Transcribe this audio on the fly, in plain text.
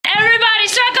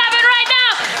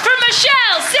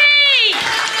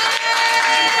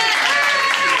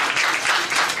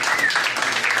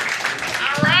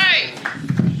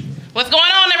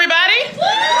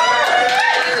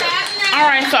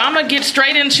get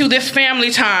straight into this family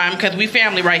time because we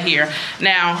family right here.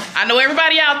 Now, I know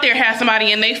everybody out there has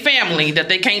somebody in their family that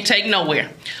they can't take nowhere.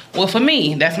 Well, for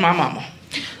me, that's my mama.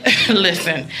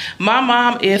 Listen, my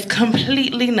mom is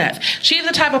completely nuts. She's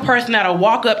the type of person that'll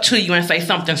walk up to you and say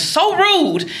something so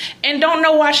rude and don't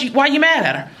know why you mad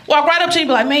at her. Walk right up to you and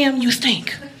be like, ma'am, you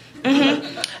stink.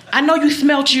 I know you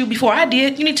smelled you before I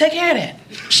did. You need to take care of that.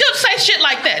 She'll say shit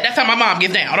like that. That's how my mom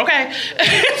gets down, okay?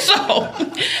 So,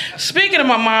 speaking of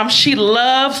my mom, she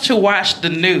loves to watch the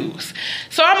news.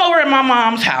 So I'm over at my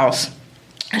mom's house,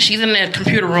 and she's in the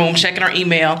computer room checking her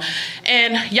email,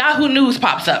 and Yahoo News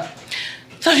pops up.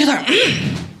 So she's like,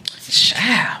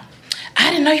 child, I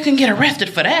didn't know you can get arrested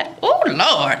for that. Oh,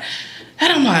 Lord.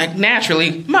 And I'm like,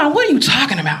 naturally, Mom, what are you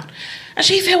talking about? And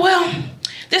she said, well,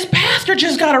 this pastor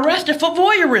just got arrested for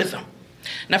voyeurism.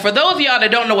 Now, for those of y'all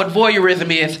that don't know what voyeurism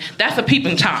is, that's a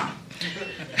peeping Tom.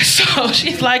 So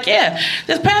she's like, yeah,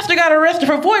 this pastor got arrested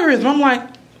for voyeurism. I'm like,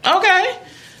 okay.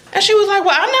 And she was like,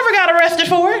 well, I never got arrested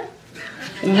for it.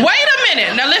 Wait a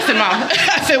minute. Now, listen, Mom.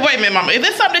 I said, wait a minute, Mama. Is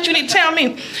this something that you need to tell me?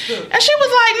 And she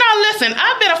was like, no, listen,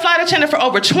 I've been a flight attendant for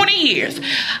over 20 years.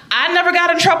 I never got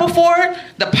in trouble for it.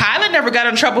 The pilot never got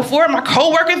in trouble for it. My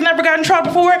coworkers never got in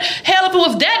trouble for it. Hell, if it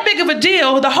was that big of a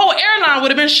deal, the whole airline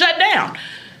would have been shut down.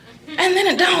 And then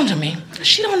it dawned on me,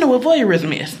 she don't know what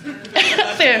voyeurism is.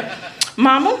 I said,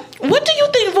 Mama, what do you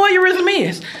think voyeurism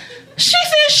is? She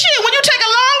said, shit, when you take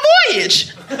a long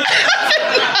voyage.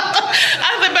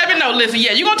 I said, baby, no, listen,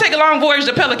 yeah, you're going to take a long voyage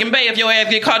to Pelican Bay if your ass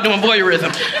get caught doing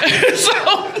voyeurism. So,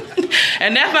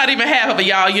 and that's not even half of it,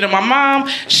 y'all. You know, my mom,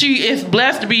 she is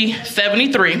blessed to be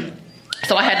 73.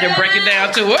 So I had to break it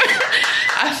down to her.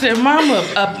 I said, Mama,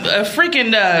 a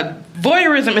freaking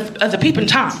voyeurism is a peeping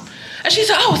Tom. And she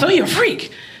said, oh, so he a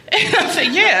freak. And I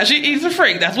said, yeah, he's a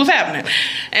freak. That's what's happening.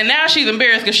 And now she's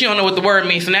embarrassed because she don't know what the word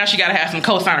means. So now she got to have some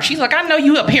co-signers. She's like, I know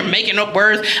you up here making up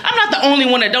words. I'm not the only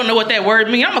one that don't know what that word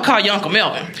means. I'm going to call you Uncle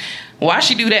Melvin. Why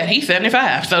she do that? He's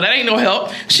 75, so that ain't no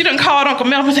help. She done called Uncle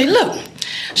Melvin and say, look,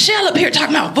 Shell up here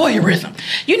talking about voyeurism.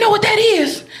 You know what that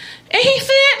is? And he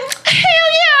said,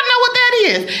 hell yeah, I know what that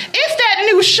is. It's that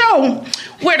new show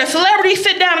where the celebrities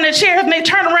sit down in their chairs and they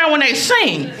turn around when they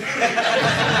sing.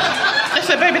 I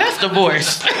said, baby, that's the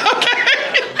voice. Okay.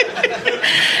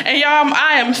 And y'all,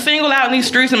 I am single out in these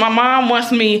streets, and my mom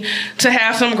wants me to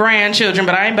have some grandchildren,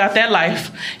 but I ain't about that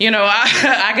life. You know,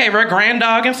 I gave her a grand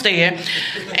dog instead.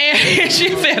 And she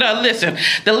said, listen,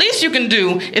 the least you can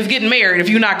do is get married if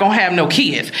you're not going to have no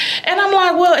kids. And I'm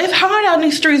like, well, it's hard out in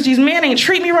these streets. These men ain't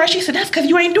treat me right. She said, that's because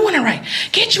you ain't doing it right.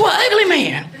 Get you an ugly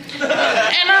man.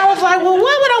 And I was like, well, why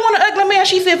would I want an ugly man?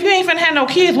 She said, if you ain't finna have no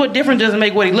kids, what difference does it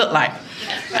make what he look like?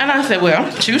 And I said,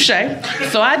 well, touche.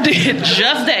 So I did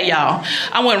just that, y'all.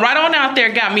 I went right on out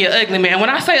there, got me an ugly man. When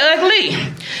I say ugly,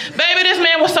 baby, this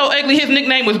man was so ugly, his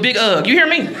nickname was Big Ugg. You hear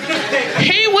me?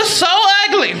 He was so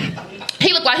ugly.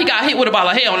 He looked like he got hit with a ball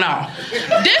of hell no.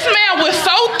 This man was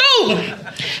so through.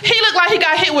 He looked like he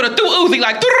got hit with a through Uzi,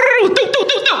 like,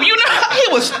 you know, he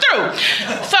was through.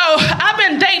 So I've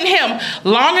been dating him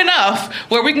long enough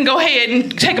where we can go ahead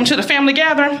and take him to the family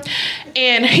gathering.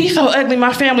 And he's so ugly,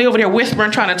 my family over there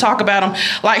whispering, trying to talk about him,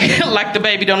 like the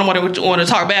baby don't want to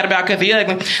talk bad about because he's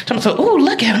ugly. So, oh,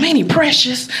 look at him, ain't he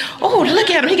precious? Oh, look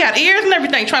at him, he got ears and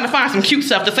everything, trying to find some cute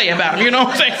stuff to say about him, you know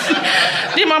what I'm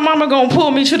saying? Then my mama gonna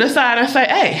pull me to the side and say,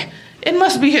 hey, it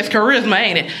must be his charisma,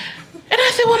 ain't it? And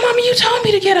I said, well, Mama, you told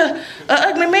me to get a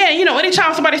ugly man. You know,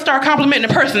 anytime somebody start complimenting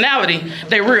the personality,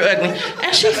 they real ugly.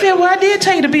 And she said, well, I did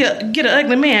tell you to get an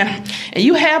ugly man. And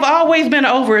you have always been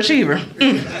an overachiever.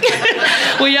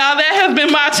 Well, y'all, that has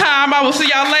been my time. I will see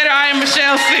y'all later. I am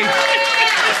Michelle C.